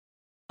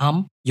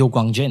I'm Yo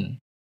Guangjin,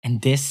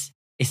 and this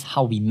is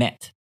How We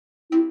Met.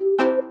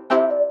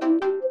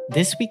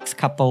 This week's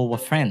couple were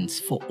friends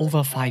for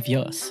over 5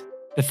 years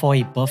before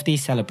a birthday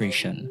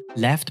celebration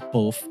left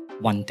both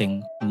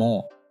wanting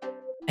more.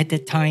 At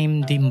that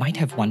time, they might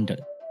have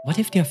wondered, what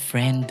if their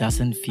friend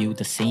doesn't feel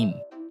the same?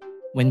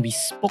 When we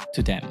spoke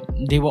to them,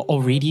 they were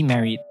already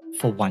married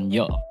for 1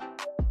 year.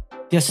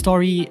 Their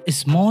story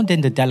is more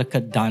than the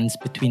delicate dance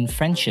between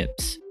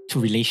friendships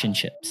to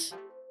relationships.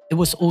 It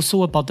was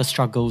also about the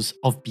struggles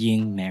of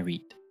being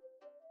married.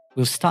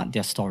 We'll start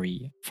their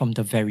story from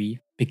the very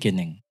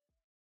beginning.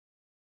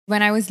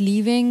 When I was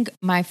leaving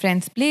my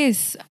friend's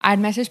place, I'd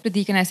messaged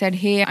Pratik and I said,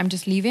 hey, I'm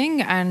just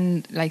leaving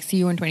and see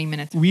you in 20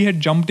 minutes. We had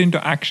jumped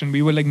into action.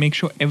 We were make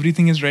sure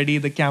everything is ready.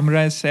 The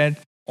camera is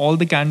set. All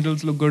the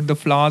candles look good. The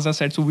flowers are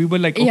set. So we were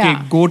okay,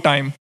 go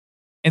time.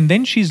 And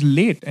then she's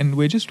late and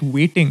we're just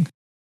waiting.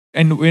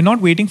 And we're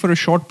not waiting for a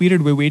short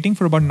period. We're waiting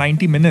for about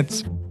 90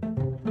 minutes.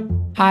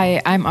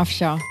 Hi, I'm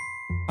Afsha.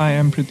 Hi,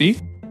 I'm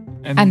Pratik.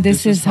 And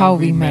this is how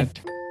we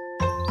met.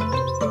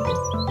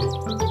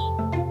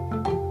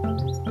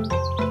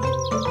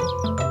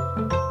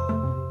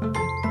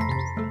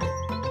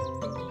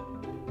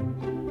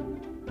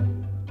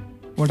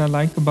 What I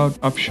like about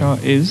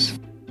Afsha is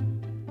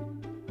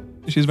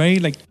she's very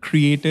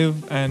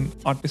creative and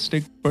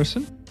artistic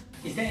person.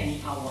 Is there any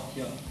artwork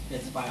here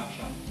that's by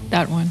Afsha?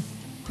 That one.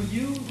 Could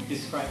you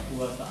describe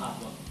to us the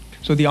artwork?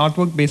 So the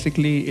artwork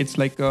basically it's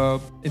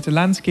a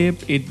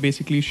landscape. It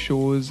basically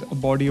shows a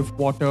body of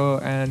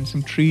water and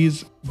some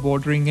trees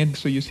bordering it.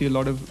 So you see a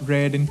lot of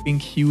red and pink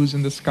hues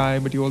in the sky,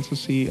 but you also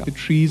see the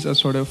trees are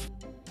sort of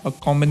a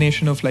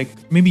combination of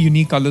maybe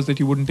unique colors that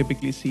you wouldn't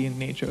typically see in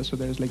nature. So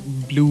there's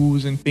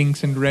blues and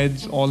pinks and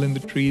reds all in the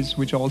trees,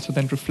 which are also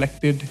then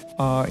reflected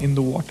in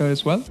the water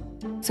as well.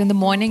 So in the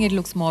morning it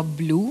looks more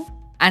blue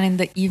and in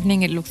the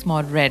evening it looks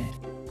more red.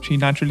 She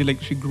naturally,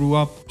 she grew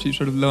up, she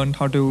sort of learned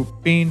how to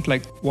paint,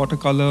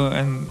 watercolor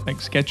and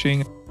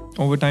sketching.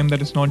 Over time,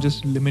 that is not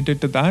just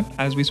limited to that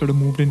as we sort of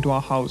moved into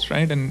our house,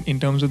 right? And in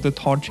terms of the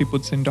thought she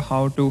puts into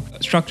how to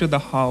structure the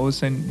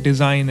house and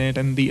design it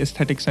and the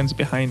aesthetic sense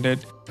behind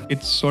it,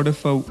 it's sort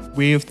of a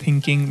way of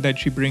thinking that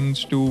she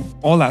brings to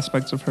all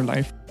aspects of her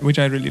life, which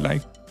I really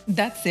like.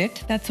 That's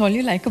it? That's all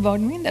you like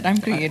about me? That I'm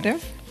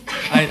creative?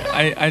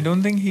 I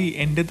don't think he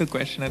ended the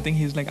question. I think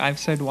he's I've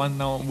said one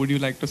now. Would you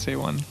like to say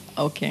one?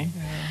 Okay.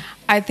 Yeah.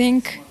 I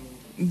think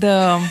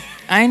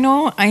I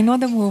know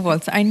the move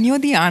also. I knew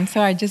the answer.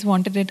 I just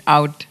wanted it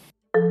out.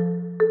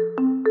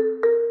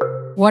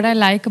 What I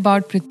like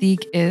about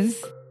Pratik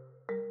is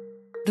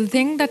the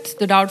thing that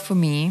stood out for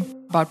me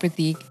about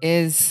Pratik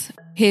is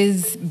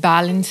his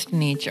balanced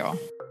nature.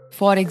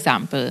 For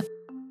example,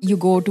 you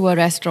go to a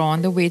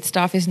restaurant, the wait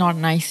staff is not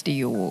nice to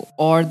you,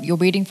 or you're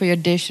waiting for your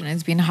dish and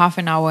it's been half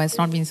an hour, it's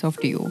not been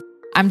served to you.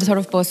 I'm the sort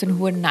of person who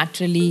would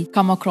naturally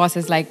come across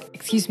as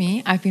excuse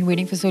me, I've been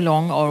waiting for so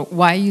long, or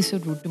why are you so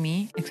rude to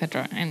me,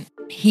 etc. And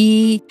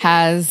he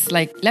has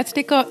let's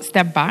take a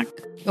step back.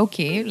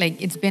 Okay,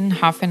 it's been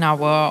half an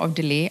hour of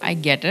delay, I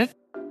get it.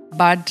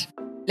 But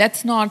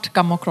let's not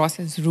come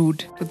across as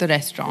rude to the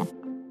restaurant.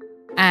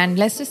 And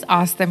let's just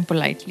ask them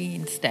politely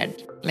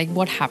instead.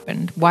 What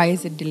happened? Why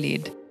is it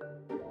delayed?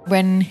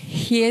 When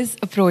his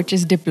approach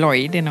is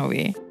deployed in a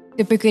way,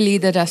 typically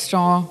the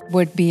restaurant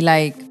would be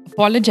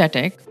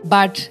apologetic,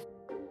 but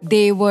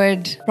they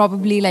would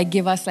probably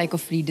give us a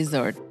free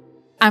dessert.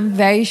 I'm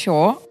very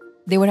sure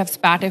they would have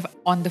spat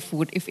on the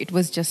food if it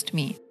was just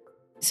me.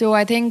 So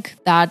I think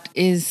that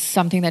is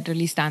something that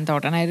really stands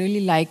out, and I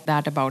really like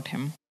that about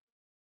him.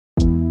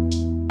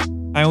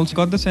 I also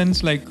got the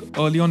sense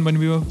early on when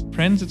we were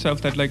friends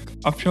itself that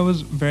Afsha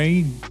was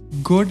very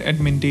good at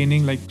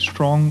maintaining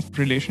strong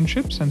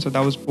relationships. And so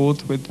that was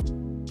both with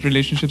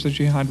relationships that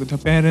she had with her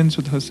parents,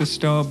 with her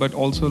sister, but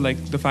also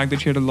the fact that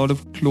she had a lot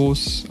of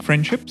close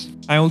friendships.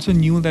 I also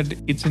knew that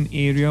it's an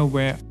area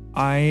where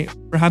I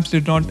perhaps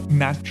did not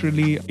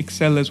naturally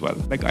excel as well.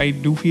 I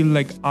do feel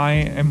I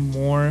am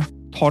more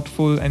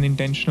thoughtful and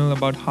intentional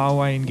about how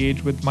I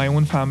engage with my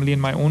own family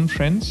and my own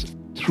friends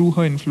through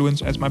her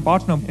influence as my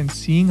partner, and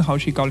seeing how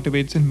she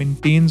cultivates and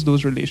maintains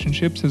those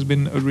relationships has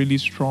been a really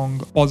strong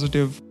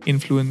positive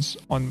influence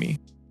on me.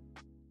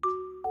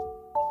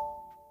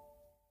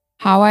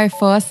 How I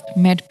first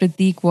met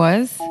Pratik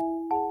was,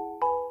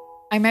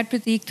 I met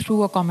Pratik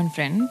through a common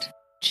friend.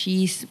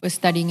 She was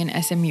studying in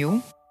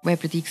SMU, where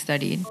Pratik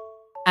studied.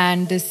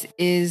 And this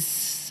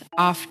is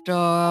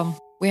after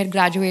we had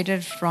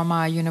graduated from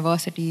our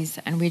universities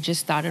and we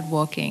just started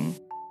working.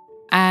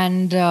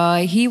 And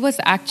he was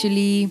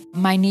actually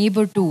my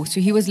neighbor too. So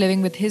he was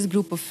living with his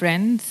group of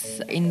friends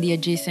in the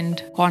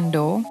adjacent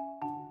condo.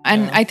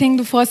 And I think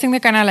the first thing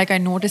that I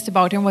noticed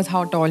about him was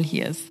how tall he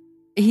is.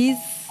 He's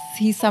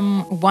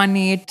some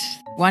 180.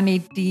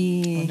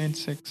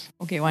 186.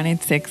 Okay,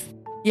 186.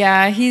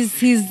 Yeah, he's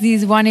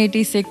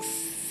 186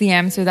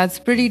 cm, so that's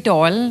pretty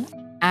tall.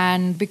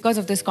 And because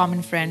of this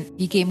common friend,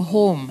 he came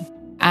home.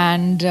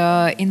 And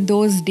in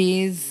those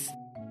days,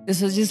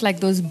 this was just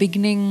those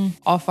beginning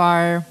of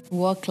our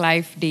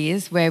work-life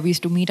days where we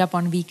used to meet up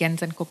on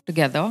weekends and cook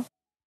together.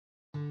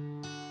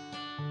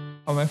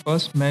 How I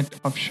first met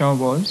Afsha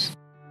was,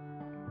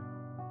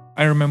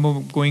 I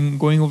remember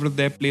going over to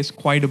their place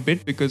quite a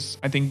bit because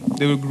I think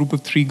they were a group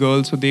of 3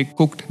 girls, so they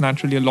cooked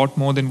naturally a lot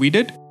more than we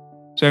did.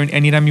 So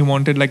anytime you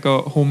wanted like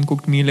a home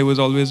cooked meal, it was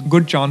always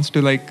good chance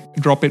to like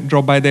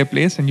drop by their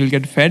place and you'll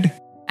get fed.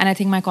 And I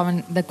think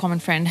the common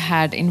friend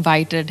had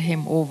invited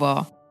him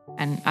over,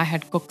 and I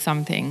had cooked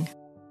something.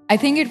 I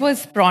think it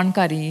was prawn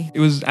curry.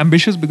 It was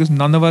ambitious because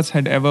no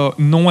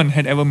one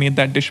had ever made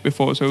that dish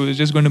before. So it was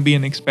just going to be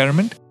an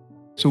experiment.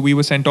 So we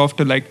were sent off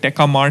to like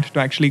Tekka Mart to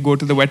actually go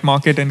to the wet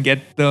market and get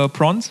the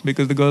prawns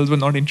because the girls were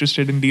not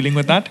interested in dealing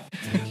with that.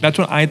 That's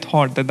what I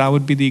thought, that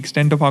would be the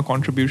extent of our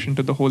contribution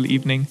to the whole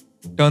evening.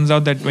 Turns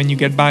out that when you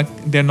get back,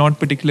 they're not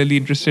particularly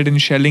interested in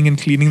shelling and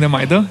cleaning them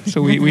either.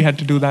 So we had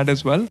to do that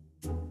as well.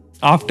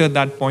 After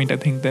that point, I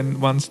think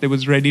then once they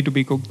was ready to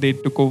be cooked, they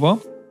took over.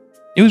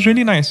 It was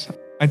really nice.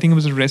 I think it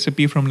was a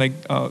recipe from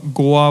like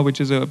Goa,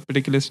 which is a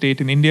particular state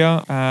in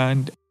India.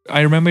 And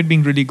I remember it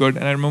being really good.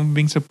 And I remember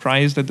being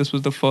surprised that this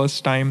was the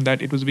first time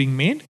that it was being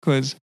made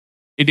because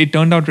it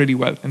turned out really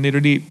well. And they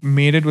really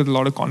made it with a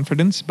lot of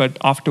confidence. But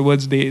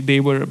afterwards, they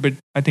were a bit,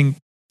 I think,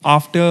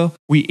 after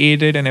we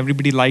ate it and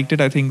everybody liked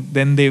it, I think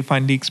then they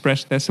finally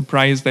expressed their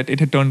surprise that it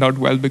had turned out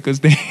well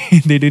because they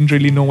didn't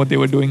really know what they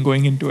were doing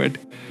going into it.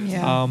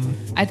 Yeah.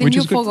 I think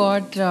you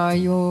forgot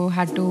you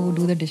had to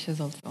do the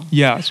dishes also.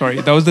 Yeah,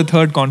 sorry. That was the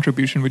third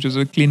contribution, which was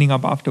cleaning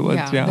up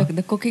afterwards. Yeah.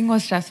 The cooking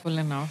was stressful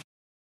enough.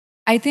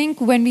 I think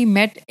when we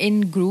met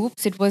in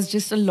groups, it was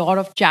just a lot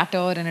of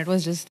chatter and it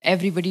was just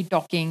everybody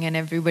talking and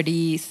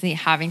everybody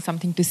having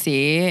something to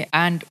say.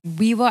 And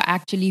we were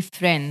actually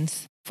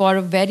friends for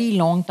a very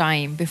long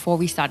time before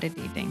we started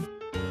dating.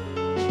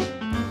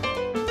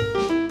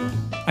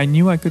 I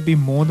knew I could be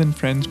more than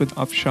friends with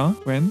Afsha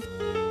when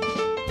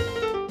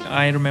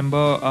I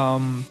remember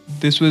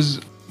this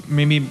was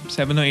maybe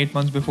 7 or 8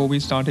 months before we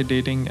started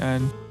dating,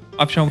 and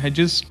Afsha had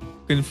just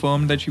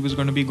confirmed that she was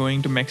going to be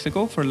going to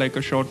Mexico for like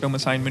a short-term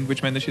assignment,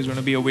 which meant that she's going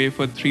to be away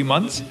for 3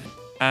 months.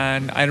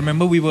 And I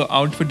remember we were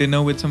out for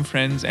dinner with some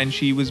friends, and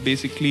she was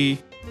basically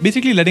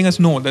letting us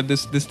know that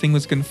this thing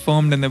was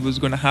confirmed and that was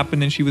going to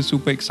happen, and she was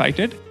super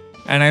excited.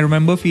 And I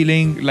remember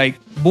feeling like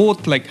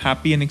both like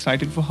happy and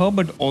excited for her,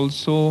 but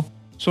also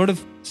sort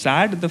of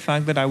sad at the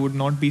fact that I would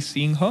not be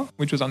seeing her,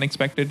 which was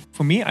unexpected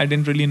for me. I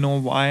didn't really know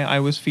why I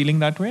was feeling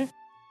that way.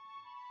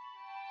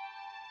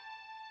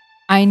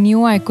 I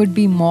knew I could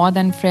be more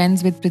than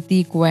friends with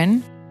Prateek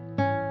when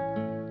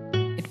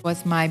it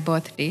was my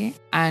birthday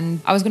and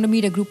I was going to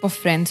meet a group of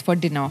friends for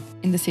dinner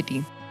in the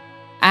city.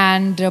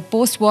 And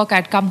post-work,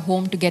 I'd come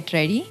home to get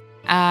ready.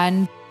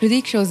 And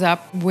Prateek shows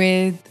up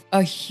with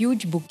a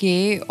huge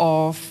bouquet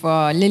of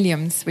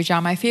liliums, which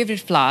are my favorite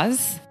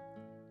flowers.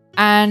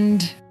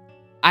 And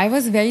I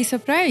was very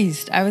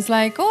surprised. I was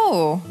like,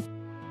 oh,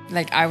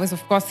 like I was,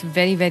 of course,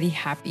 very, very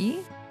happy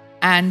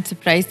and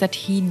surprised that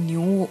he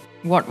knew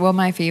what were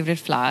my favorite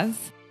flowers.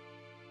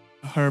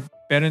 Her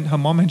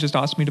mom had just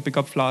asked me to pick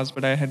up flowers,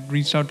 but I had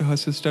reached out to her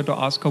sister to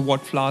ask her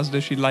what flowers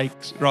does she like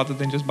rather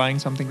than just buying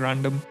something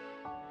random.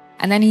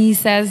 And then he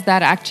says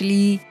that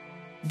actually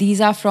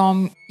these are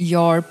from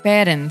your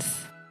parents.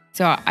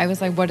 So I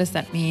was like, what does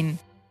that mean?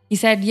 He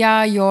said,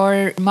 yeah,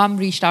 your mom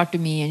reached out to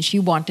me and she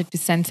wanted to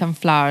send some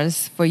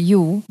flowers for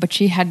you, but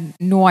she had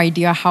no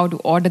idea how to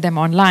order them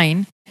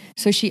online.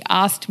 So she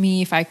asked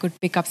me if I could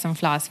pick up some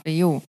flowers for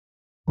you.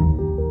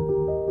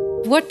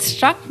 What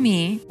struck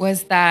me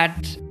was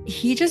that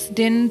he just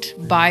didn't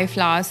buy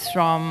flowers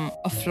from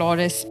a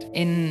florist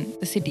in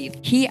the city.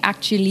 He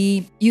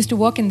actually used to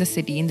work in the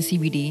city, in the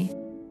CBD.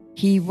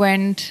 He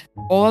went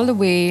all the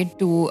way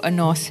to a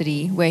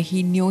nursery where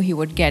he knew he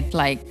would get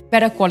like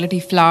better quality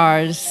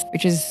flowers,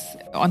 which is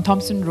on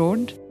Thompson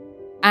Road.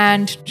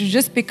 And to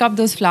just pick up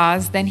those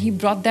flowers, then he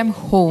brought them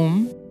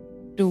home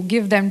to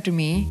give them to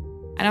me.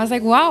 And I was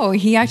like, wow,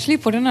 he actually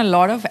put in a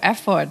lot of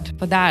effort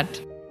for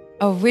that,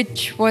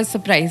 which was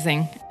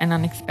surprising and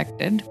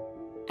unexpected.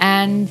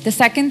 And the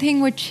second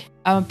thing which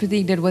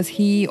Prateek did was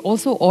he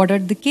also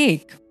ordered the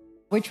cake,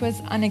 which was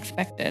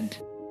unexpected.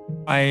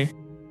 I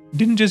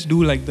didn't just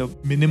do like the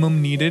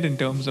minimum needed in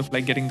terms of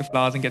like getting the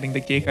flowers and getting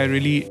the cake. I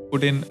really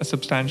put in a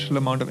substantial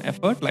amount of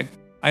effort. Like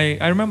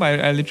I remember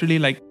I literally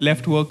like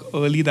left work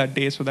early that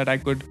day so that I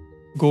could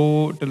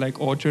go to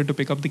like Orchard to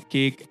pick up the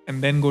cake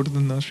and then go to the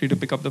nursery to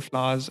pick up the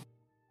flowers.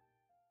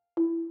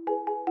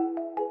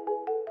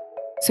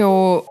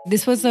 So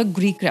this was a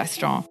Greek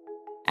restaurant.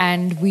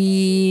 And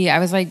I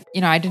was like,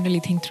 I didn't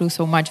really think through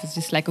so much. It was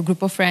just like a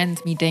group of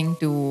friends meeting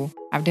to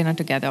have dinner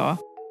together.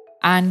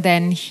 And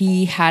then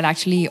he had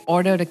actually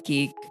ordered a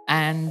cake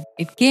and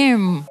it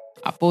came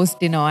post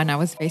dinner and I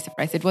was very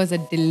surprised. It was a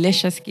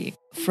delicious cake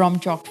from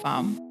Chalk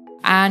Farm.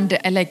 And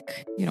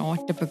like, a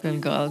typical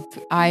girl.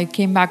 I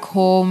came back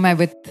home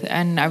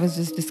and I was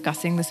just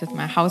discussing this with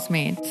my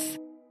housemates.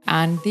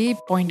 And they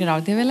pointed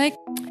out, they were like,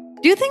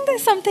 do you think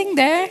there's something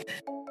there?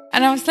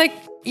 And I was like,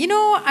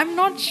 I'm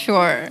not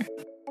sure.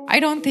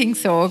 I don't think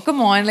so. Come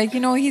on. Like,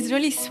 he's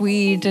really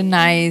sweet and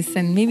nice.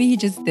 And maybe he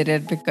just did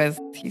it because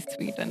he's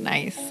sweet and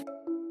nice.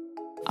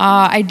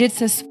 I did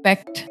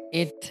suspect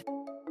it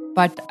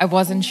but I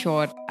wasn't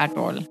sure at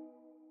all.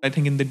 I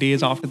think in the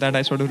days after that,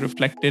 I sort of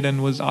reflected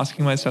and was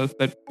asking myself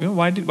that,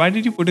 why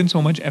did you put in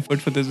so much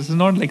effort for this? This is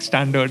not like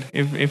standard.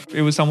 If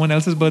it was someone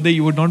else's birthday,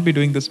 you would not be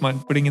doing this much,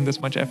 putting in this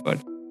much effort.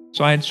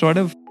 So I had sort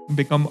of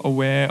become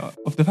aware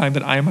of the fact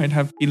that I might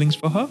have feelings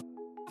for her.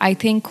 I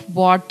think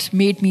what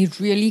made me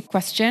really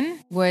question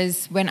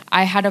was when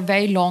I had a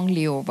very long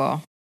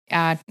layover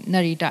at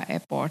Narita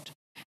Airport.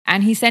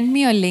 And he sent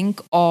me a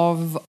link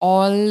of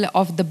all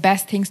of the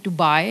best things to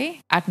buy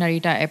at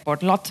Narita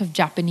Airport. Lots of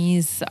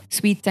Japanese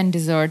sweets and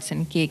desserts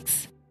and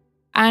cakes.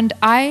 And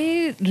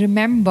I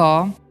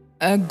remember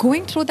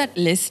going through that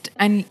list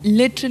and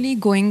literally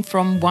going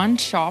from one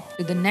shop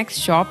to the next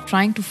shop,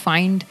 trying to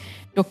find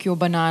Tokyo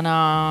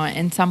Banana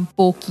and some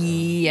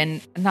Poki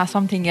and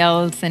something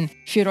else and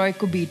Shiroi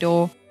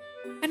Kubito.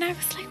 And I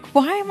was like,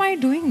 why am I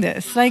doing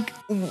this? Like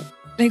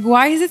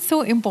why is it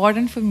so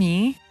important for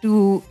me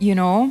to,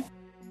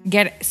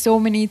 get so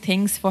many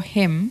things for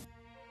him?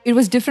 It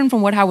was different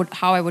from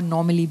how I would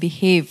normally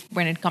behave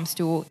when it comes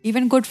to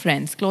even good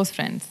friends, close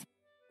friends.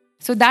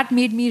 So that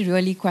made me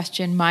really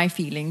question my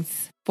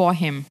feelings for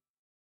him.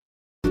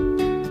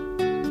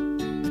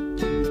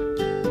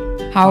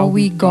 How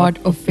we got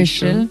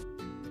official.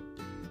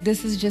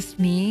 This is just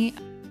me.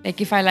 Like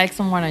if I like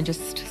someone, I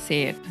just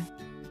say it.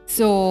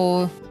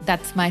 So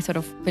that's my sort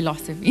of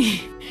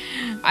philosophy.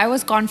 I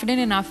was confident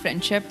in our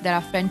friendship, that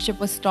our friendship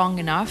was strong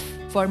enough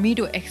for me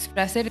to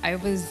express it. I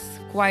was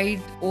quite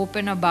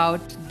open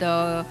about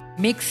the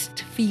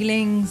mixed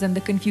feelings and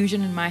the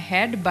confusion in my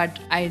head, but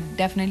I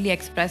definitely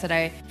expressed that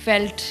I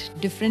felt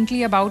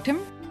differently about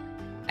him.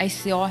 I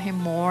saw him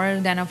more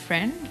than a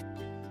friend.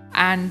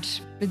 And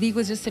Pradeep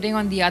was just sitting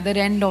on the other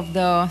end of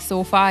the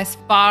sofa as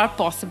far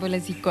possible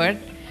as he could,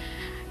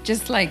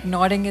 just like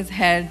nodding his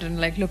head and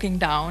like looking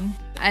down.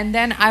 And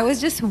then I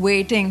was just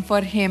waiting for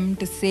him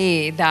to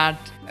say that,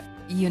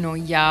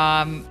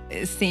 yeah,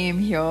 same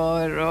here,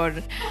 or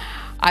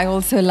I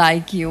also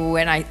like you,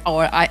 and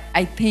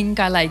I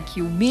think I like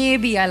you,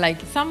 maybe I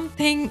like you.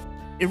 Something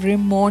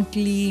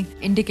remotely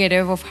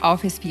indicative of how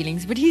his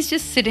feelings. But he's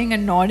just sitting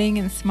and nodding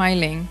and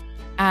smiling.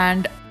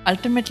 And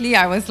ultimately,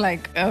 I was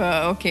like,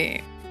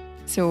 okay,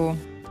 so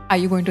are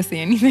you going to say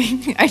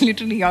anything? I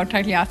literally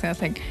outrightly asked him, I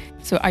was like,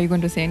 so are you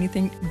going to say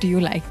anything? Do you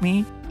like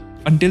me?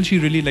 Until she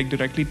really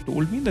directly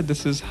told me that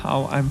this is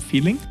how I'm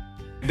feeling,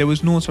 there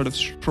was no sort of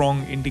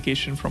strong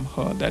indication from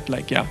her that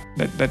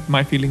that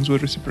my feelings were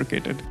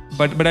reciprocated.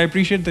 But I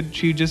appreciate that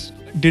she just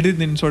did it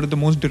in sort of the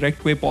most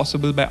direct way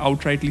possible by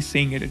outrightly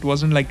saying it. It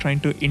wasn't like trying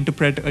to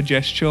interpret a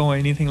gesture or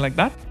anything like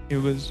that. It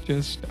was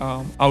just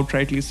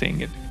outrightly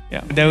saying it.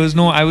 Yeah, I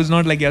was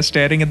not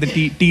staring at the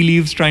tea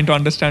leaves trying to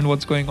understand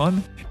what's going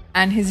on.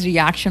 And his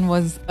reaction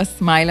was a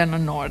smile and a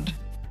nod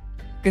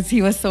because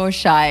he was so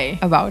shy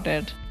about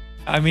it.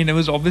 I mean, I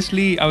was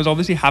obviously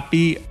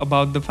happy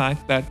about the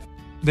fact that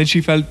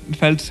she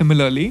felt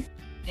similarly.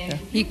 Yeah.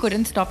 He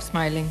couldn't stop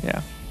smiling.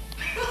 Yeah.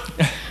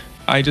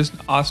 I just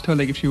asked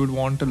her if she would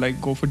want to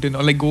go for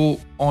dinner, go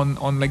on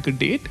a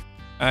date,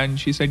 and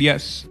she said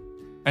yes.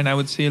 And I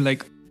would say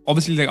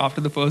obviously after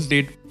the first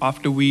date,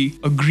 after we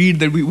agreed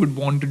that we would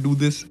want to do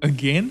this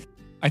again,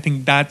 I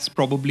think that's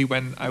probably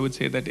when I would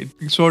say that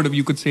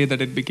you could say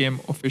that it became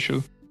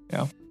official.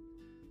 Yeah.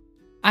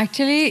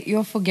 Actually,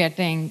 you're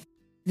forgetting.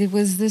 There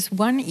was this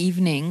one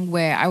evening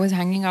where I was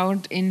hanging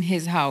out in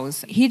his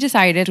house. He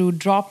decided to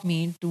drop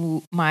me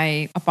to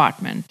my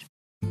apartment.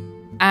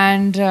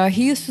 And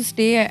he used to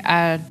stay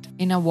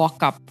in a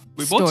walk-up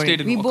We both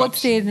stayed in We walk-ups. both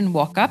stayed in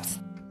walk-ups.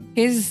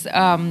 His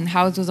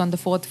house was on the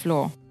 4th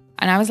floor.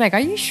 And I was like, are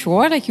you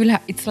sure?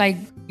 It's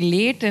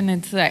late and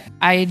it's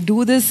I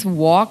do this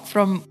walk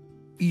from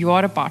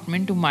your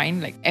apartment to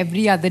mine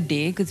every other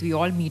day because we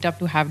all meet up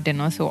to have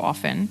dinner so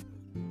often.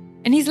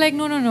 And he's like,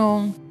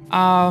 no.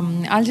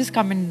 I'll just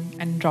come in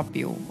and drop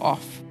you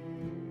off.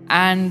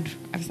 And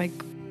I was like,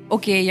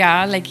 okay,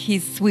 yeah,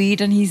 he's sweet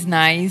and he's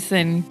nice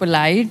and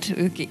polite.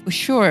 Okay,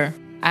 sure.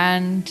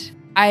 And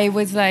I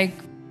was like,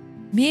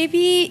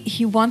 maybe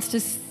he wants to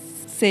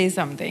say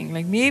something.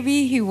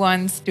 Maybe he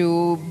wants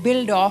to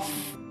build off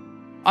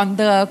on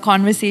the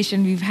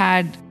conversation we've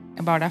had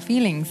about our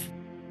feelings.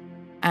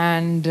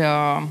 And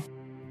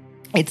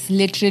it's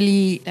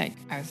literally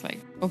I was like,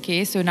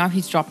 okay, so now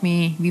he's dropped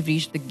me. We've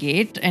reached the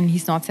gate and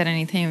he's not said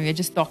anything. We're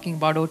just talking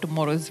about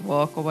tomorrow's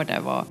work or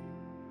whatever.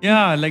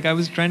 Yeah, I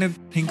was trying to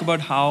think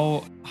about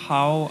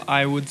how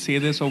I would say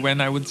this or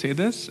when I would say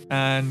this.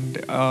 And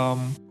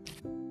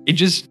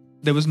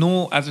there was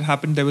no, as it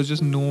happened, there was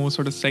just no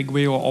sort of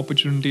segue or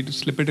opportunity to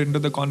slip it into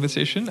the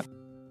conversation.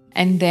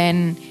 And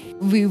then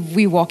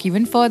we walk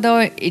even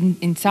further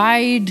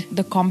inside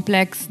the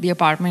complex, the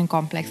apartment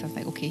complex. I was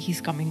like, okay,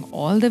 he's coming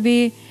all the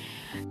way.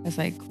 I was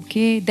like,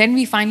 okay. Then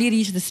we finally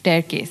reached the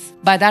staircase.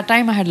 By that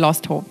time, I had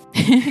lost hope.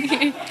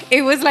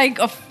 It was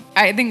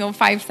I think a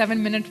 5-7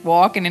 minute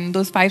walk. And in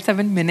those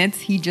 5-7 minutes,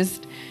 he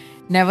just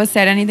never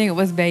said anything. It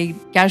was very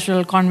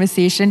casual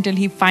conversation till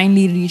he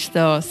finally reached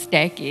the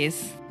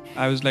staircase.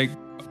 I was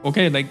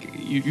okay, like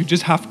you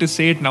just have to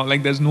say it now.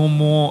 Like there's no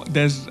more,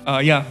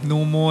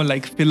 no more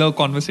like filler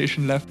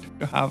conversation left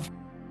to have.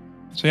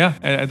 So yeah,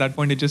 at that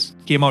point it just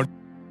came out.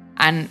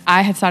 And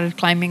I had started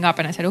climbing up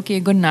and I said, okay,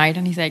 good night.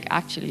 And he's like,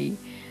 actually,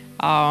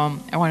 I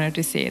wanted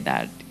to say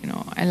that,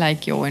 I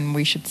like you and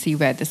we should see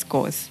where this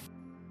goes.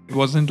 It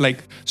wasn't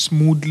like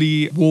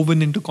smoothly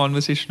woven into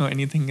conversation or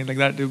anything like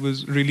that. It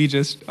was really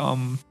just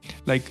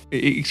like,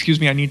 excuse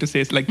me, I need to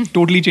say it's like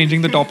totally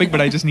changing the topic,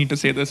 but I just need to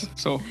say this.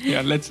 So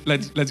yeah, let's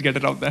get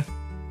it out there.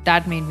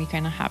 That made me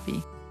kind of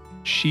happy.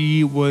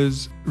 She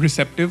was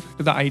receptive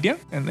to the idea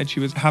and that she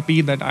was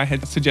happy that I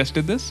had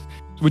suggested this,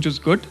 which was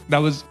good. That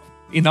was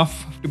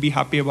enough to be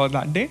happy about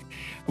that day.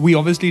 We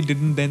obviously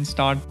didn't then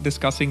start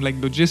discussing like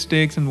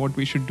logistics and what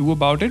we should do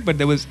about it, but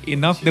there was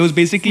enough. There was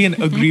basically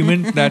an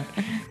agreement that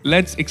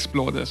let's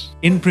explore this.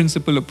 In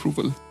principle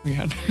approval we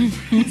had.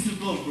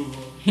 Principle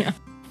approval. Yeah.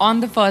 On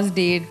the first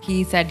date,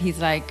 he said, he's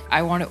like,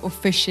 I want to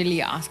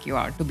officially ask you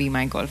out to be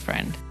my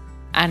girlfriend.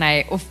 And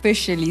I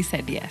officially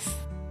said yes.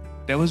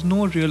 There was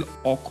no real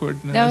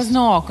awkwardness. There was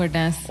no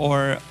awkwardness.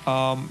 Or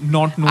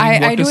not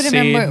knowing what to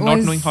say, not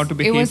knowing how to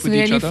behave with each other.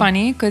 It was really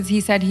funny because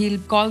he said he'll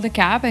call the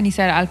cab and he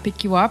said, I'll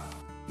pick you up.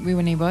 We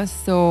were neighbors.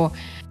 So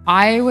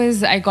I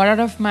got out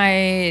of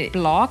my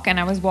block and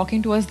I was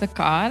walking towards the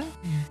car.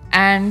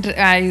 And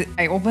I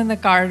opened the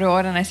car door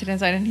and I sit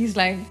inside and he's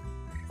like,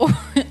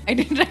 oh, I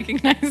didn't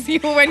recognize you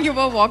when you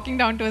were walking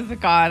down towards the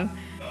car.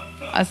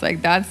 I was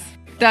like,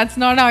 that's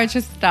not how it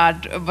should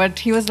start. But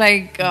he was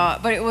like,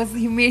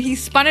 he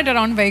spun it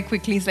around very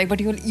quickly. He's like,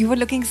 but you were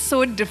looking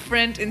so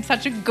different in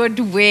such a good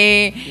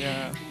way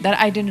that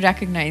I didn't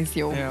recognize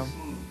you. Yeah.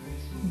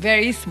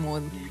 Very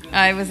smooth.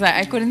 I was like,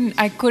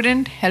 I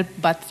couldn't help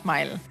but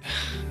smile.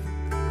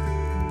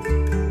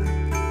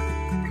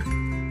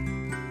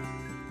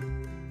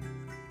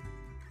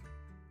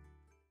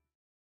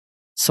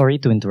 Sorry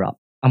to interrupt.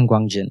 I'm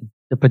Guangjin,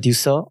 the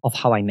producer of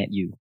How I Met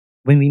You.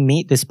 When we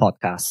made this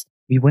podcast,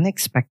 we weren't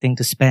expecting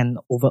to spend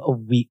over a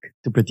week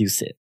to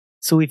produce it.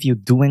 So if you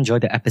do enjoy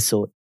the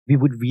episode, we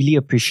would really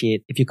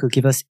appreciate if you could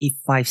give us a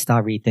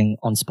 5-star rating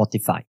on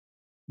Spotify.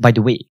 By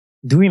the way,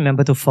 do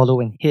remember to follow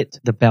and hit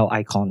the bell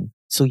icon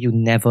so you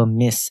never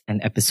miss an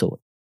episode.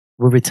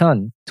 We'll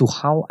return to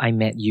How I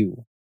Met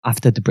You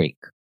after the break.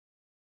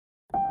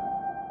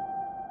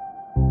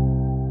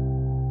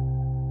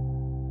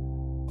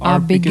 Our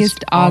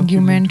biggest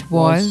argument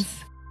was,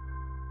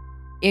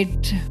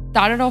 it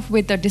started off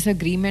with a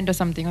disagreement or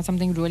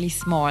something really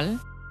small.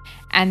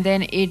 And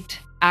then it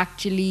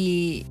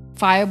actually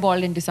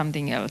fireballed into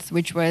something else,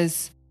 which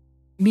was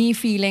me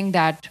feeling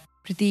that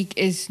Prateek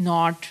is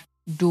not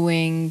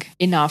doing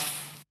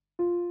enough.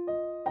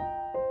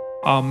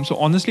 So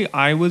honestly,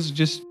 I was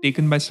just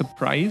taken by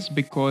surprise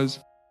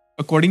because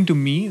according to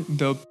me,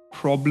 the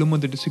problem or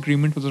the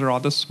disagreement was a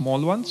rather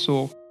small one.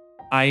 So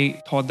I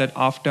thought that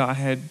after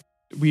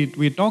we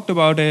had talked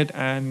about it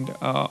and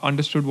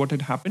understood what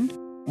had happened,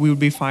 we would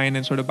be fine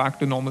and sort of back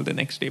to normal the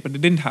next day. But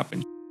it didn't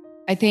happen.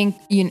 I think,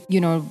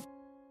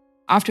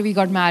 after we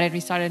got married, we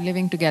started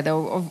living together.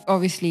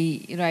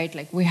 Obviously, right?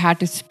 Like we had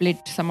to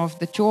split some of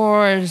the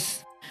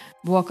chores,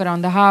 work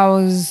around the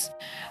house,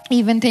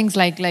 even things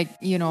like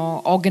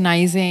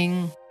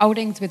organizing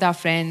outings with our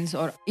friends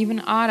or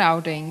even our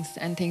outings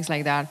and things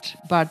like that.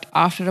 But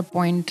after a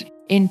point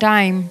in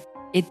time,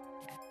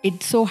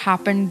 it so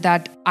happened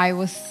that I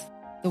was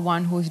the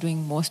one who was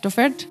doing most of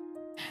it.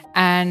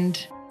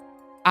 And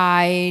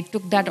I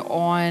took that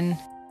on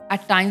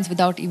at times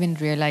without even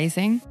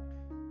realizing.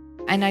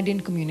 And I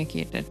didn't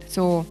communicate it.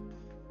 So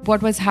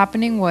what was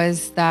happening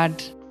was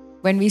that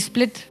when we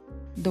split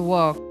the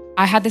work,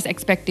 I had this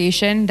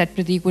expectation that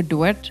Prateek would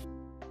do it.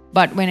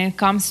 But when it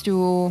comes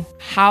to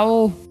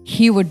how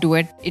he would do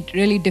it, it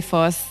really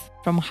differs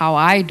from how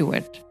I do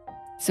it.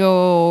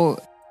 So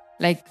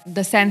like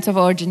the sense of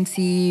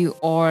urgency,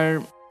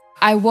 or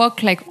I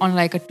work on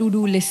a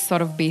to-do list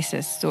sort of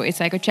basis. So it's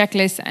like a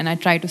checklist and I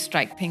try to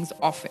strike things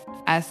off it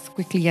as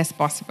quickly as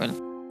possible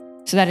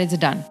so that it's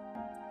done.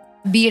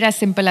 Be it as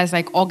simple as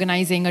like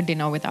organizing a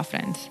dinner with our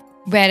friends.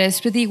 Whereas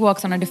Prateek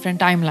works on a different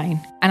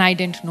timeline and I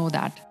didn't know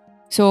that.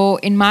 So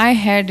in my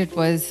head, it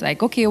was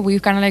like, okay,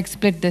 we've kind of like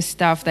split this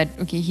stuff that,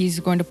 okay, he's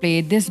going to play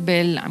this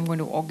bill. I'm going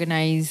to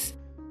organize.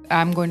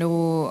 I'm going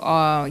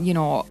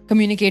to,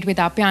 communicate with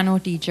our piano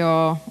teacher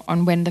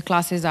on when the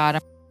classes are.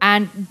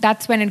 And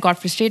that's when it got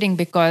frustrating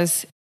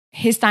because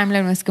his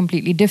timeline was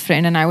completely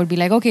different. And I would be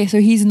like, okay, so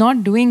he's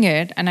not doing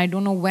it. And I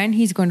don't know when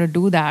he's going to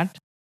do that.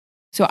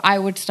 So I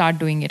would start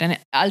doing it. And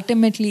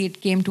ultimately,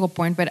 it came to a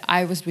point where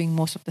I was doing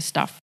most of the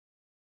stuff.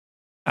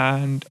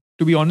 And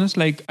to be honest,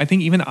 I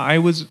think even I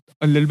was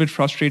a little bit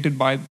frustrated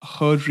by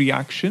her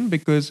reaction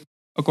because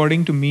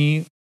according to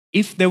me,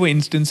 if there were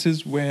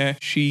instances where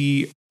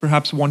she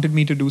perhaps wanted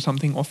me to do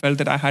something or felt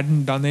that I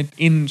hadn't done it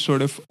in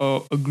sort of a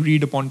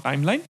agreed upon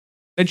timeline,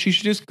 that she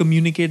should just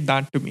communicate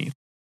that to me.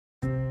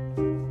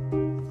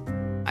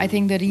 I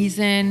think the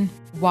reason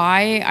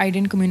why I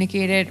didn't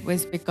communicate it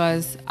was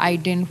because I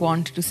didn't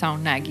want to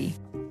sound naggy.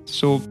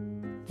 So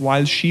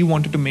while she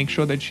wanted to make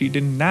sure that she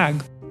didn't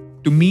nag,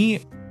 to me,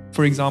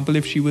 for example,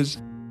 if she was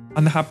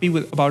unhappy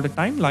about a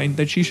timeline,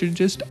 that she should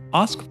just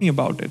ask me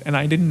about it. And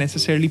I didn't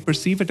necessarily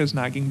perceive it as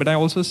nagging, but I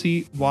also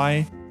see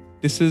why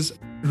this is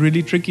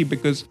really tricky,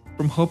 because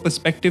from her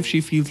perspective,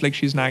 she feels like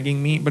she's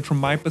nagging me. But from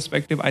my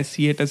perspective, I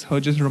see it as her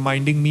just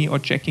reminding me or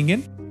checking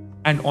in.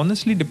 And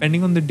honestly,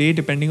 depending on the day,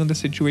 depending on the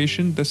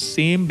situation, the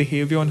same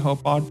behavior on her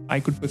part, I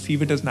could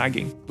perceive it as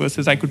nagging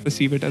versus I could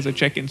perceive it as a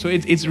check-in. So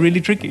it's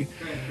really tricky.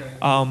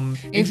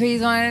 If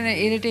he's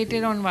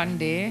irritated on one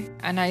day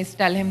and I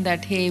tell him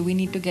that, hey, we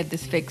need to get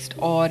this fixed,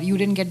 or you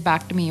didn't get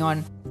back to me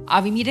on,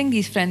 are we meeting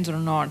these friends or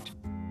not?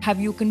 Have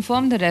you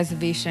confirmed the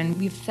reservation?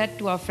 We've said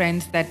to our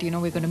friends that, we're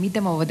going to meet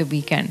them over the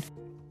weekend.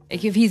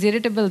 Like, if he's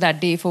irritable that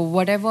day for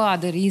whatever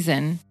other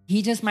reason,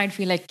 he just might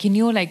feel like, can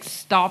you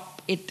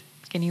stop it?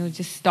 Can you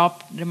just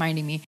stop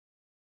reminding me?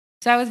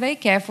 So I was very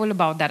careful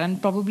about that.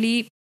 And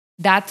probably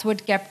that's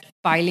what kept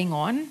piling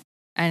on.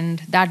 And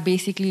that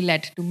basically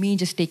led to me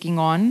just taking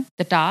on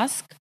the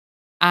task.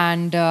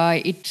 And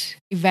it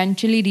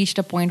eventually reached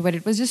a point where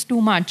it was just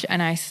too much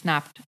and I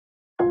snapped.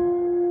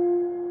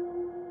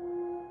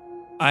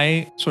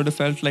 I sort of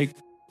felt like,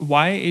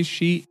 why is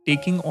she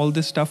taking all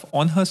this stuff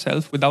on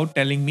herself without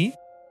telling me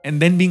and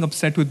then being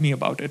upset with me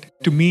about it?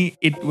 To me,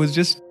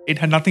 it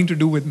had nothing to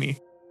do with me.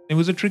 It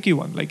was a tricky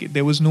one. Like,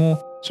 there was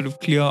no sort of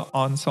clear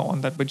answer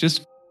on that, but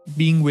just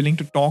being willing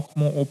to talk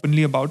more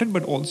openly about it,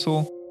 but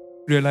also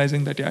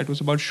realizing that, it was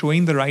about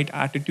showing the right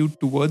attitude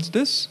towards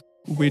this,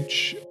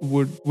 which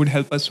would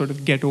help us sort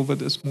of get over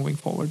this moving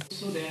forward.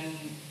 So then,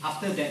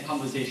 after that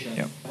conversation,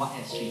 what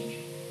has changed?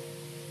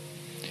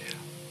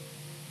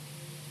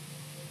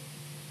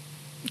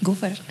 Go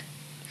for it.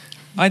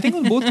 I think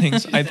on both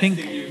things. I think,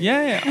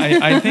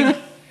 I think.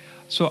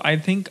 So I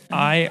think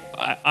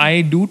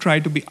I do try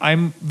to be.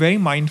 I'm very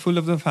mindful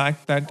of the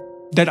fact that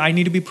I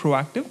need to be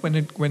proactive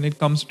when it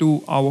comes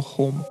to our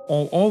home,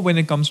 or when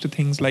it comes to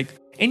things like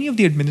any of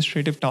the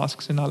administrative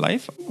tasks in our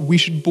life. We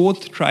should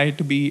both try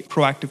to be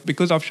proactive,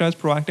 because Afsha is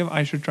proactive.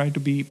 I should try to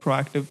be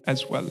proactive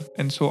as well.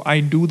 And so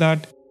I do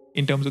that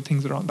in terms of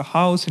things around the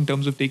house, in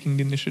terms of taking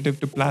the initiative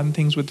to plan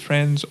things with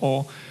friends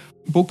or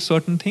book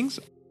certain things.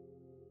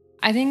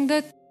 I think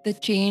that the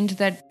change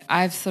that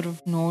I've sort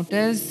of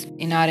noticed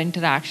in our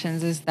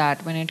interactions is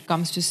that when it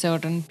comes to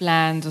certain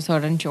plans or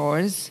certain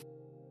chores,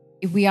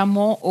 if we are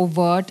more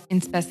overt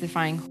in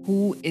specifying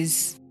who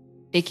is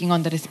taking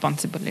on the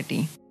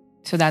responsibility.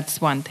 So that's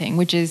one thing,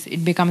 which is,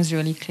 it becomes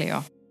really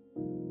clear.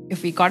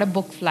 If we got to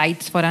book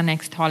flights for our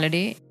next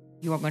holiday,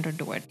 you are going to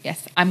do it.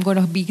 Yes, I'm going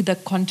to be the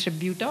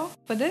contributor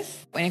for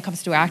this. When it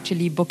comes to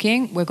actually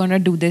booking, we're going to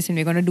do this, and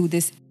we're going to do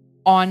this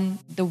on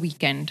the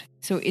weekend.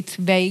 So it's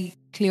very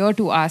clear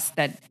to us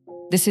that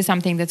this is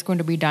something that's going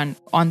to be done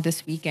on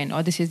this weekend,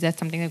 or that's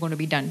something that's going to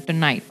be done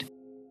tonight.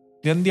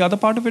 Then the other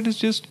part of it is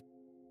just,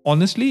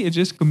 honestly, it's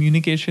just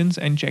communications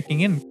and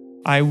checking in.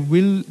 I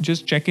will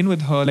just check in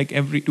with her like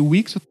every 2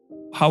 weeks.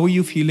 How are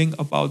you feeling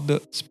about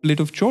the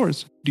split of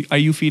chores? Are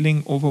you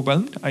feeling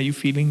overwhelmed? Are you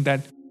feeling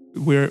that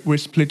we're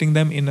splitting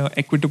them in an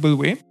equitable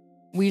way?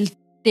 We'll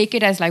take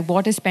it as like,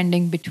 what is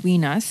pending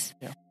between us?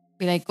 Yeah.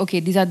 Be like,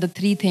 okay, these are the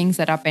 3 things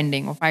that are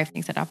pending, or 5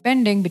 things that are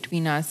pending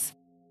between us.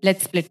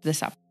 Let's split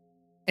this up.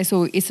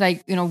 So it's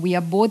like,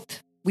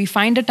 we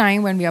find a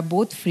time when we are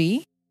both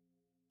free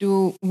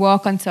to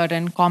work on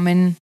certain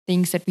common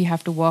things that we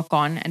have to work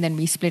on, and then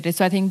we split it.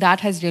 So I think that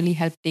has really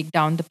helped take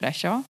down the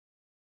pressure.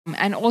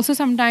 And also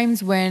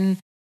sometimes when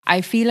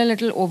I feel a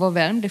little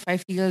overwhelmed, if I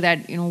feel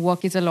that,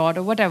 work is a lot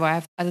or whatever, I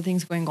have other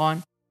things going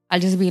on, I'll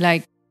just be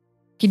like,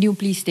 can you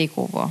please take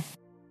over?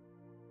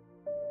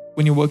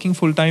 When you're working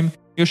full-time,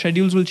 your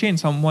schedules will change.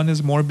 Someone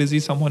is more busy,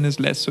 someone is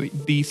less. So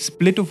the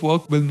split of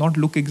work will not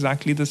look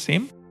exactly the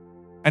same.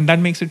 And that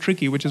makes it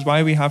tricky, which is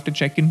why we have to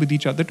check in with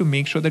each other to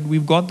make sure that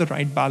we've got the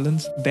right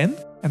balance then,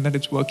 and that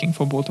it's working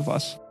for both of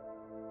us.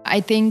 I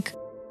think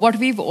what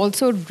we've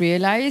also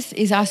realized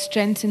is our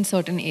strengths in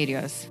certain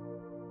areas.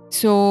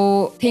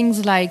 So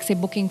things like, say,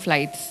 booking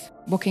flights,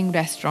 booking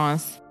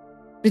restaurants.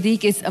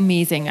 Prateek is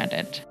amazing at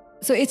it.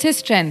 So it's his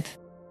strength.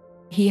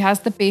 He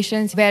has the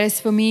patience. Whereas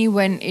for me,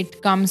 when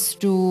it comes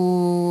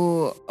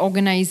to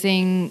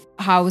organizing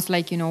house,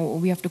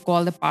 we have to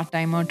call the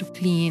part-timer to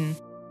clean.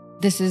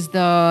 This is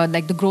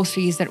the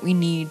groceries that we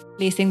need.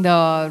 Placing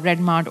the Red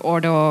Mart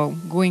order,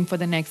 going for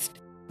the next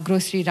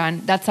grocery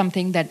run. That's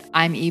something that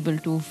I'm able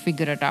to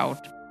figure it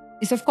out.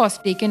 It's of course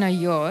taken a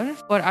year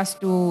for us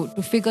to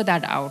figure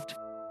that out.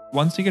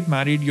 Once you get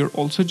married, you're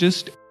also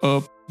just,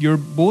 you're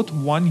both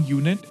one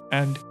unit,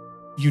 and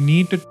you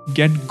need to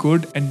get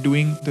good at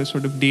doing the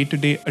sort of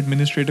day-to-day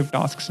administrative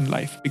tasks in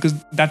life, because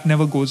that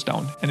never goes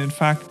down. And in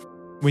fact,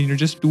 when you're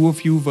just 2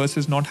 of you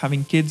versus not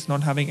having kids,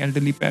 not having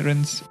elderly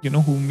parents,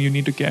 whom you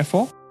need to care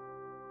for,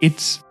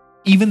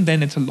 even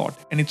then it's a lot,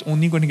 and it's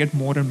only going to get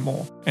more and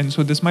more. And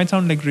so this might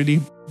sound like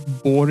really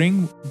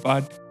boring,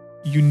 but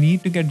you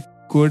need to get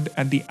good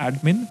at the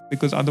admin,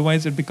 because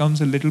otherwise it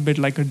becomes a little bit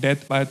like a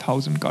death by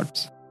 1,000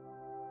 cuts.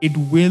 It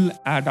will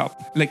add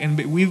up. And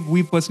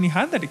we've personally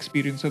had that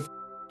experience of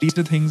these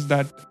are things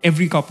that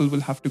every couple will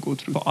have to go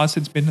through. For us,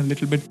 it's been a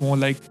little bit more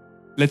like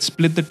let's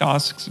split the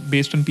tasks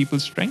based on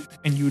people's strength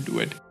and you do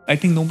it. I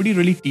think nobody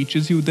really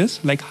teaches you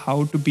this, like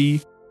how to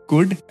be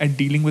good at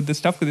dealing with this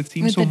stuff, because it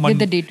seems with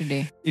the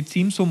day-to-day. It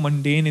seems so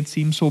mundane, it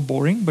seems so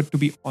boring, but to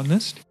be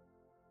honest,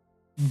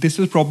 this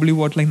is probably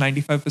what like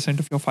 95%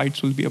 of your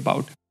fights will be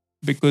about,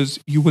 because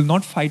you will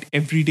not fight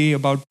every day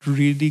about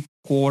really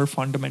core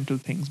fundamental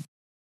things.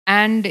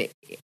 And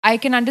I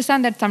can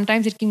understand that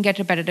sometimes it can get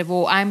repetitive.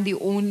 Oh,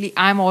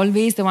 I'm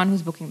always the one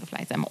who's booking the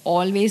flights. I'm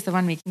always the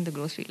one making the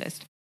grocery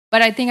list.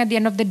 But I think at the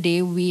end of the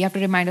day, we have to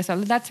remind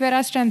ourselves that's where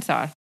our strengths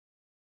are.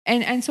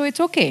 And so it's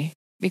okay,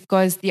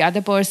 because the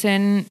other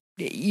person,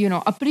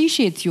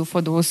 appreciates you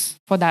for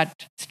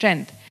that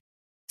strength.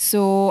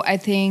 So I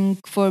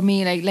think for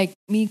me, like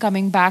me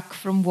coming back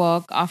from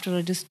work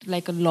after just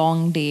like a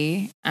long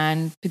day,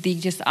 and Prateek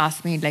just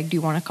asked me, like, do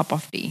you want a cup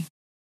of tea?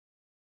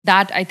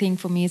 That I think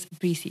for me is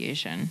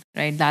appreciation,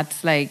 right?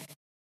 That's like,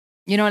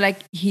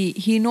 like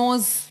he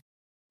knows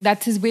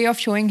that's his way of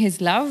showing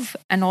his love.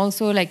 And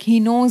also like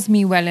he knows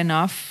me well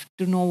enough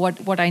to know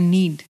what I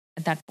need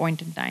at that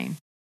point in time.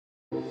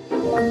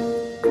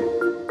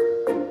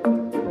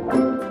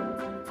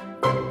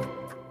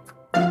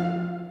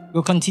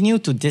 We'll continue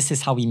to This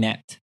Is How We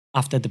Met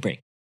after the break.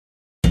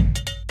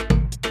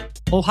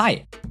 Oh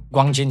hi,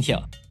 Guangjin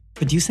here.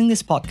 Producing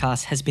this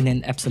podcast has been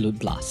an absolute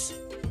blast.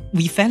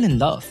 We fell in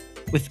love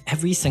with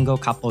every single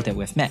couple that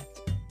we've met.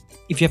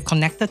 If you have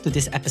connected to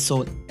this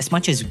episode as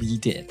much as we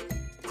did,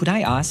 could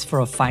I ask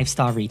for a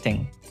 5-star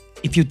rating?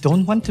 If you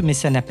don't want to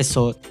miss an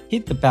episode,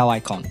 hit the bell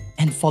icon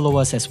and follow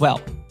us as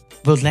well.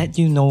 We'll let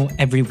you know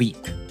every week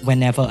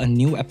whenever a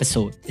new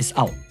episode is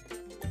out.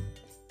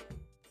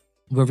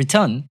 We'll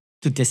return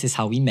to This Is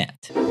How We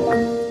Met.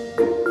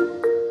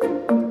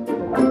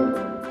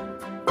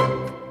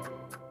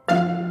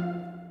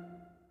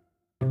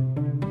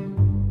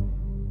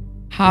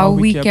 How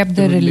we kept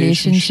the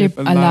relationship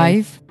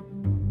alive.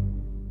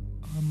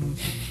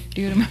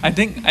 Do you remember? I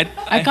think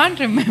I can't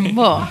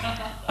remember.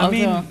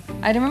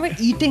 I remember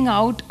eating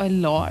out a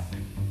lot.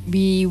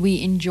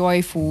 We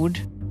enjoy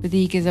food.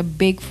 Prateek is a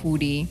big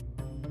foodie.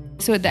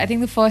 So I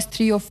think the first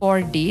 3 or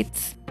 4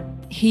 dates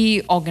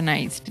he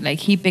organized. Like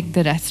he picked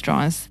the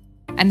restaurants,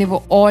 and they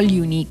were all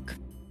unique.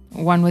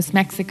 One was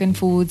Mexican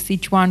food,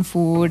 Sichuan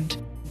food,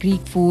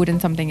 Greek food, and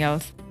something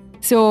else.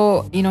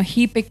 So,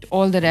 he picked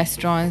all the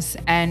restaurants,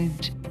 and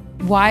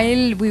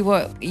while we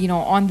were,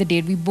 on the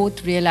date, we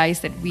both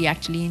realized that we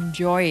actually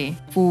enjoy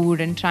food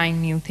and trying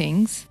new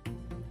things.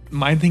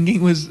 My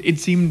thinking was, it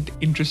seemed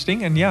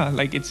interesting, and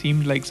it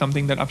seemed like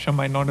something that Afsha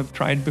might not have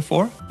tried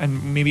before,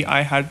 and maybe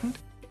I hadn't.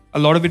 A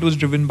lot of it was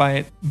driven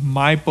by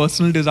my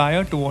personal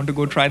desire to want to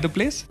go try the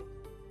place.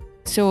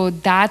 So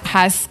that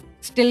has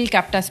still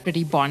kept us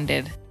pretty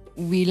bonded.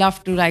 We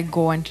love to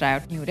go and try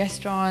out new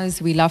restaurants.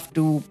 We love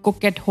to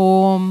cook at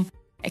home,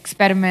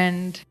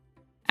 experiment,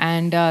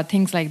 and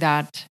things like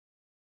that.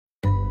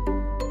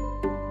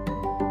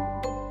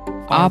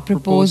 Our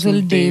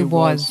proposal day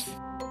was...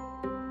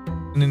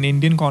 In an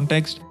Indian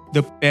context,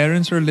 the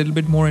parents are a little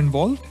bit more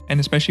involved, and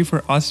especially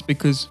for us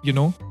because,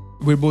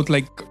 we're both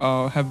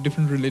have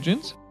different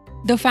religions.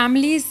 The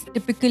families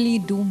typically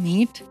do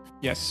meet.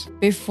 Yes.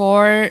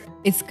 Before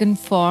it's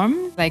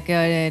confirmed, like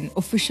an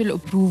official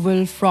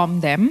approval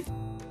from them.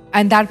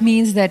 And that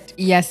means that,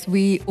 yes,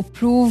 we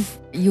approve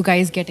you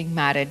guys getting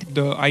married.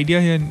 The idea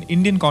here in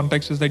Indian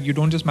context is that you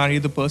don't just marry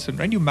the person,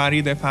 right? You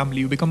marry their family.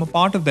 You become a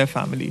part of their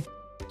family.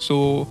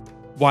 So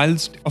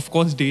whilst, of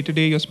course, day to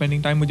day, you're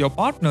spending time with your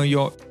partner,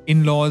 your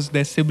in-laws,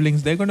 their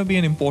siblings, they're going to be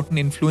an important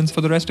influence for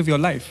the rest of your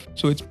life.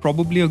 So it's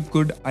probably a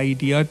good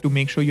idea to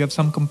make sure you have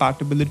some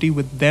compatibility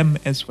with them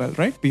as well,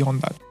 right?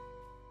 Beyond that.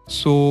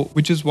 So,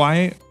 which is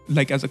why,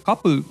 as a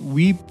couple,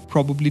 we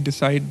probably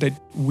decide that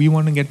we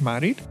want to get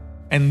married.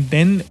 And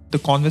then the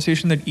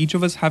conversation that each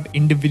of us have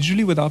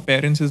individually with our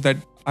parents is that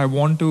I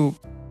want to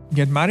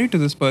get married to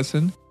this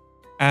person.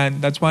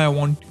 And that's why I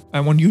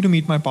want you to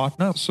meet my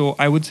partner. So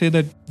I would say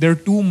that there are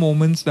 2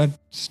 moments that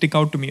stick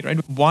out to me, right?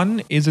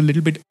 One is a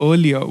little bit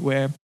earlier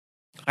where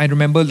I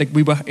remember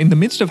we were in the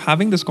midst of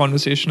having this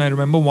conversation. I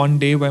remember one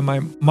day where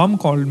my mom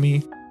called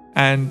me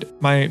and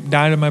my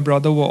dad and my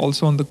brother were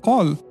also on the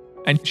call.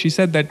 And she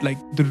said that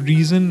the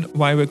reason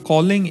why we're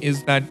calling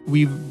is that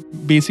we've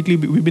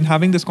been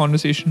having this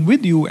conversation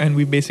with you, and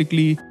we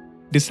basically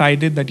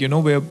decided that,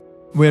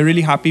 we're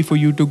really happy for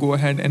you to go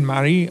ahead and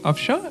marry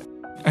Afsha.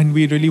 And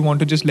we really want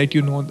to just let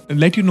you know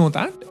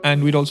that.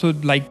 And we'd also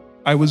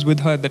I was with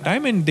her at the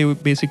time, and they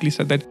basically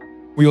said that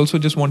we also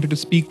just wanted to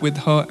speak with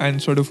her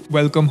and sort of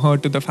welcome her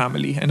to the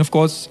family. And of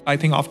course, I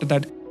think after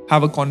that,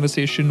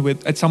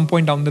 at some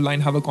point down the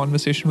line, have a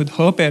conversation with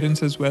her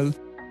parents as well,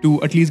 to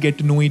at least get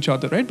to know each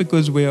other, right?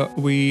 Because we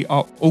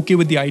are okay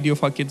with the idea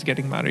of our kids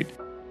getting married.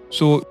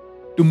 So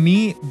to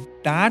me,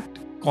 that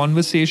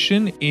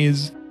conversation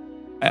is,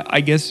 I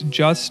guess,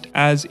 just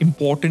as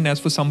important as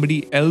for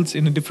somebody else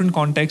in a different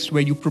context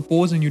where you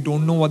propose and you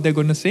don't know what they're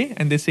going to say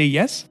and they say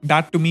yes.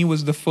 That to me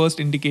was the first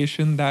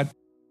indication that,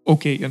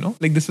 okay,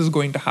 this is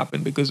going to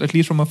happen, because at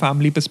least from a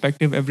family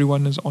perspective,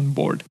 everyone is on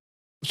board.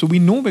 So we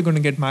know we're going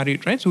to get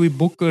married, right? So we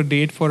book a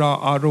date for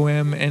our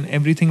ROM and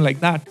everything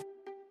like that.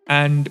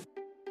 And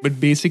but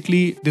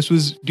basically this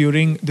was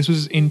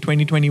in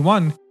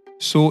 2021.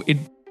 So it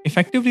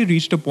effectively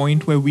reached a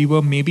point where we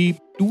were maybe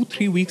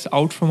 2-3 weeks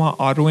out from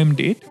our ROM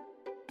date.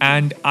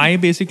 And I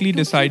basically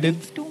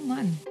decided 2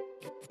 months.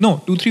 no,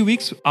 2-3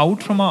 weeks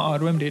out from our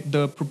ROM date.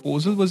 The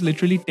proposal was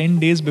literally 10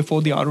 days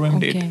before the ROM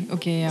date.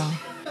 Okay, yeah.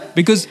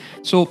 Because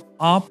so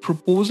our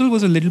proposal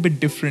was a little bit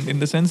different in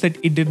the sense that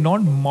it did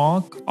not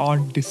mark our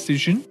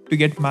decision to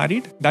get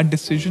married. That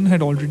decision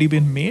had already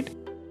been made.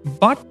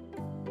 But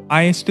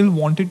I still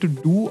wanted to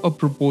do a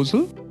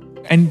proposal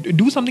and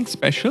do something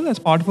special as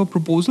part of a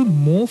proposal,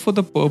 more for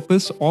the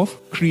purpose of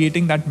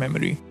creating that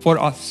memory for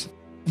us.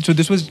 So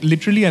this was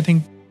literally, I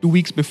think, 2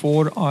 weeks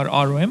before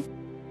our ROM.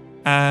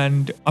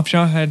 And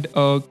Afsha had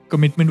a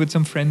commitment with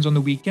some friends on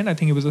the weekend. I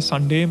think it was a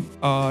Sunday,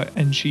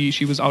 and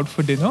she was out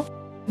for dinner.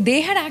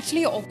 They had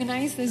actually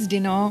organized this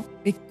dinner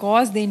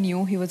because they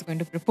knew he was going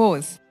to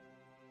propose.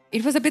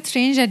 It was a bit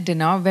strange at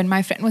dinner when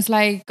my friend was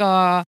like,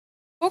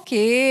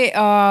 okay,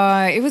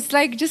 it was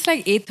like just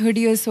like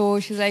 8:30 or so.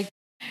 She's like,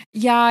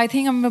 yeah, I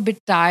think I'm a bit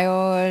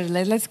tired.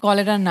 Let's call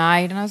it a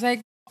night. And I was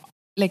like,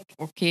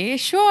 okay,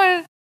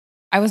 sure.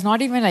 I was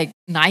not even like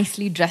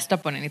nicely dressed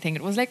up or anything.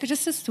 It was like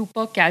just a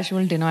super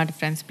casual dinner at a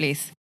friend's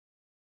place.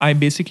 I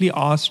basically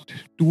asked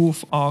 2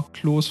 of our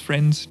close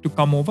friends to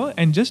come over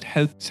and just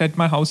help set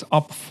my house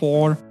up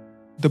for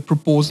the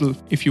proposal,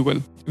 if you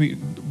will.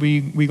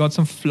 We got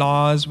some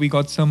flowers, we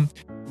got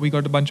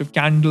a bunch of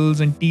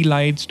candles and tea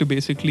lights to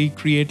basically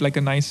create like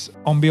a nice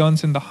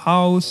ambiance in the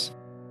house.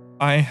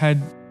 I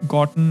had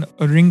gotten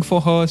a ring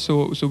for her,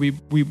 so we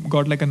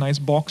got like a nice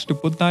box to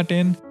put that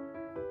in.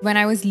 When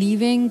I was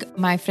leaving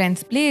my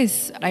friend's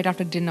place right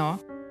after dinner,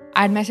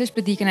 I had messaged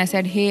Prateek and I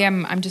said, hey,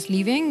 I'm just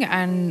leaving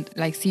and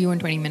like see you in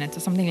 20 minutes or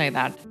something like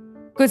that.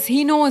 Because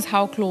he knows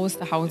how close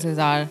the houses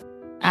are.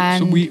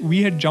 And so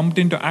we had jumped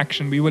into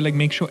action. We were like,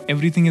 make sure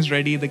everything is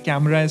ready. The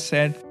camera is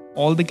set.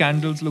 All the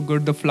candles look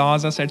good. The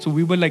flowers are set. So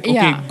we were like,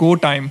 okay, go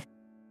time.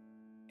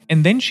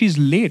 And then she's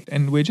late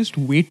and we're just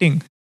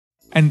waiting.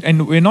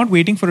 And we're not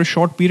waiting for a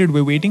short period.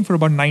 We're waiting for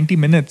about 90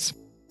 minutes.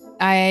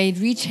 I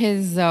reach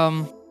his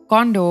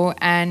condo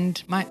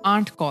and my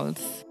aunt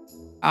calls.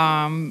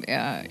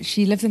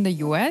 She lives in the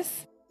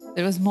US.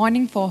 It was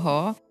morning for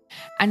her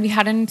and we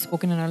hadn't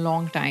spoken in a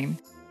long time.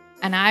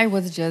 And I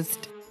was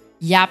just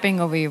yapping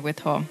away with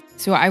her.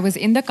 So I was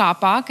in the car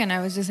park and I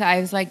was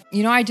like,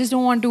 I just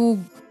don't want to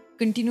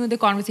continue the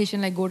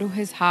conversation, like go to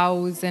his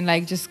house and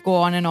like just go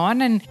on. And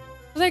I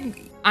was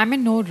like, I'm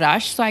in no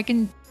rush, so I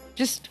can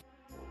just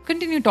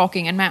continue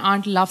talking. And my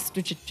aunt loves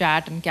to chit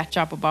chat and catch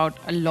up about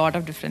a lot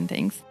of different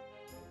things.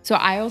 So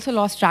I also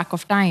lost track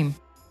of time.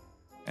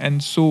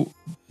 And so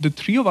the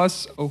 3 of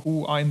us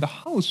who are in the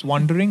house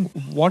wondering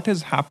what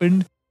has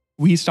happened,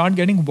 we start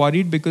getting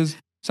worried because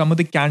some of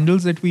the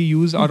candles that we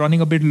use are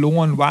running a bit low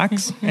on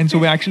wax. And so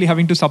we're actually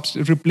having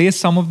to replace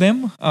some of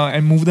them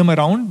and move them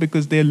around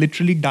because they're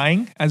literally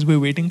dying as we're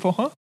waiting for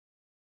her.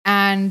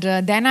 And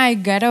then I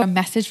get a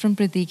message from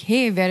Prateek,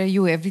 hey, where are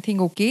you?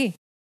 Everything okay?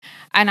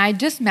 And I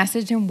just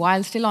messaged him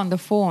while still on the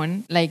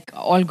phone, like,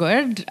 all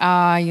good.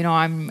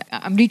 I'm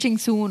reaching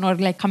soon or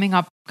like coming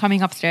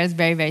upstairs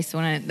very, very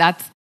soon. And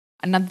that's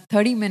another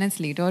 30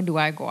 minutes later, do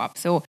I go up?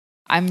 So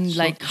I'm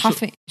like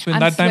huffing. So in I'm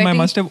that time, I sweating.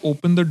 must have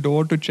opened the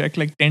door to check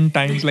like 10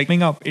 times, like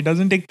coming up. It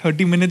doesn't take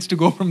 30 minutes to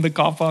go from the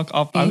car park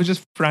up. I was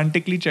just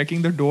frantically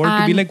checking the door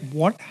to be like,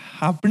 what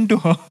happened to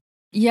her?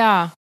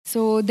 Yeah.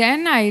 So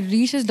then I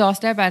reached his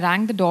doorstep, I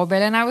rang the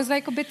doorbell and I was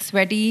like a bit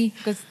sweaty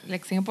because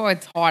like Singapore,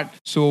 it's hot.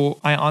 So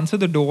I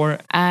answered the door.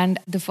 And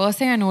the first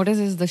thing I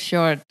noticed is the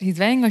shirt. He's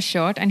wearing a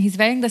shirt and he's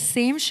wearing the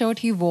same shirt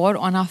he wore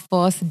on our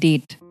first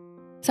date.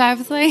 So I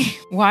was like,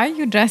 why are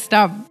you dressed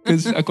up?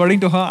 Because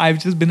according to her, I've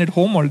just been at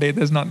home all day.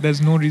 There's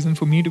no reason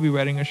for me to be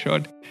wearing a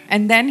shirt.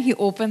 And then he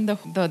opened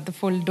the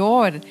full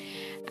door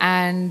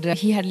and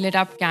he had lit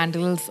up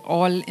candles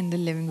all in the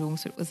living room.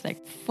 So it was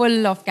like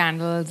full of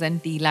candles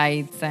and tea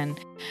lights and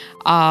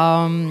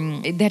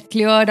they had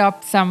cleared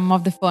up some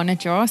of the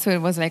furniture. So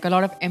it was like a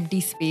lot of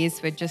empty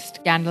space with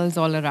just candles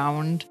all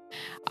around.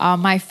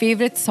 My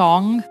favorite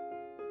song,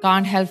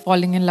 Can't Help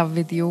Falling in Love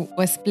With You,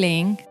 was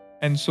playing.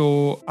 And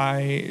so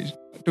I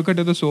took her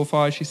to the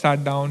sofa. She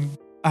sat down.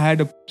 I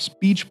had a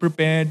speech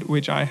prepared,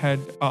 which I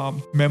had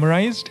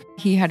memorized.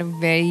 He had a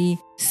very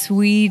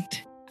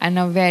sweet and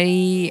a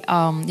very,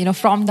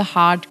 from the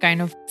heart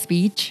kind of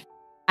speech.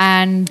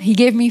 And he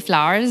gave me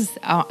flowers.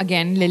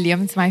 Again,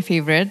 Lilium's my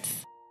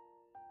favorites.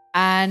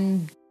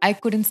 And I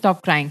couldn't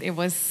stop crying. It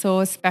was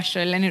so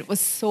special and it was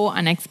so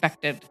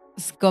unexpected. It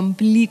was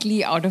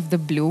completely out of the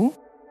blue.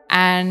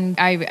 And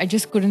I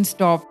just couldn't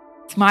stop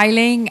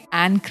smiling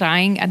and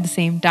crying at the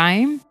same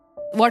time.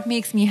 What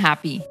makes me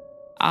happy?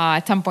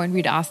 At some point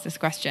we'd asked this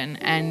question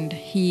and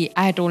I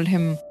had told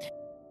him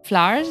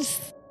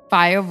flowers,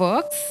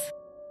 fireworks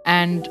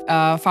and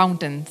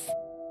fountains.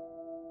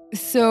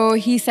 So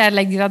he said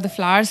like, these are the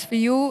flowers for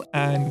you.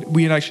 And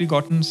we had actually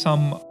gotten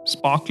some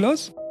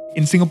sparklers.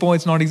 In Singapore,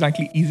 it's not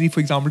exactly easy, for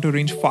example, to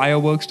arrange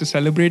fireworks to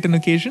celebrate an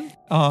occasion.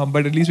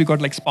 But at least we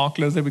got like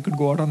sparklers that we could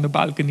go out on the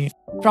balcony.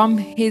 From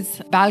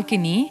his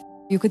balcony,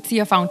 you could see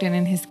a fountain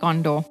in his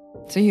condo.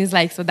 So he was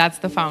like, so that's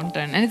the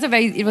fountain. And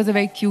it was a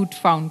very cute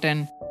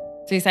fountain.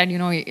 So he said,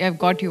 I've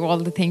got you all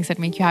the things that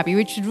make you happy,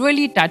 which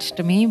really touched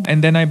me.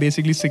 And then I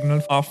basically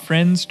signaled our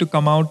friends to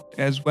come out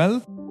as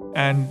well.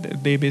 And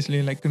they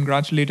basically like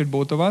congratulated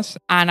both of us.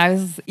 And I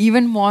was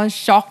even more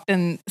shocked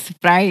and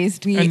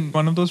surprised. And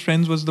one of those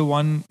friends was the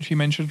one she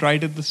mentioned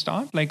right at the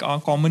start, like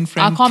our common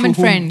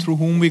friend. Through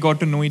whom we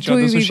got to know each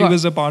other. So she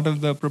was a part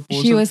of the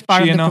proposal.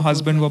 She and her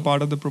husband were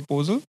part of the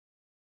proposal.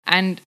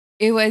 And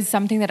it was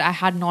something that I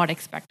had not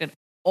expected.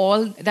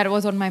 All that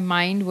was on my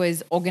mind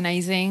was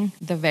organizing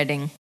the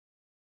wedding.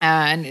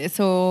 And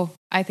so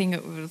I think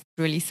it was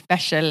really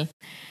special.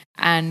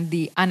 And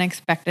the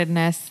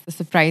unexpectedness, the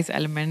surprise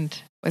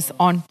element was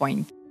on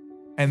point.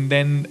 And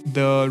then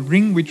the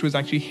ring, which was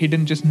actually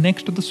hidden just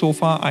next to the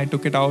sofa, I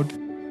took it out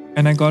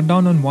and I got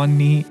down on one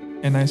knee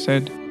and I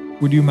said,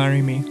 "Would you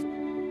marry me?"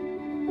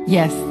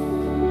 Yes.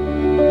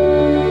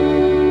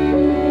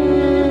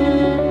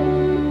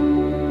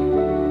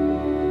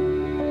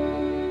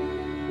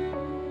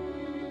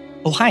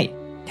 Oh, hi.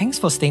 Thanks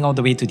for staying all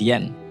the way to the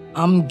end.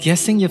 I'm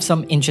guessing you have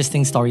some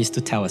interesting stories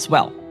to tell as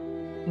well.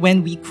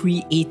 When we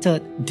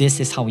created This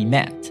Is How We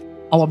Met,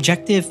 our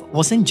objective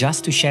wasn't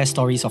just to share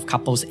stories of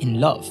couples in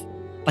love,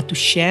 but to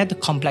share the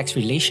complex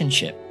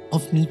relationship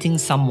of meeting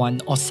someone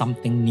or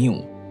something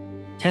new.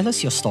 Tell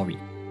us your story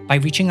by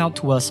reaching out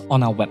to us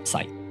on our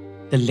website.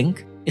 The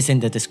link is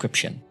in the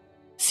description.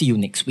 See you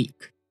next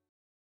week.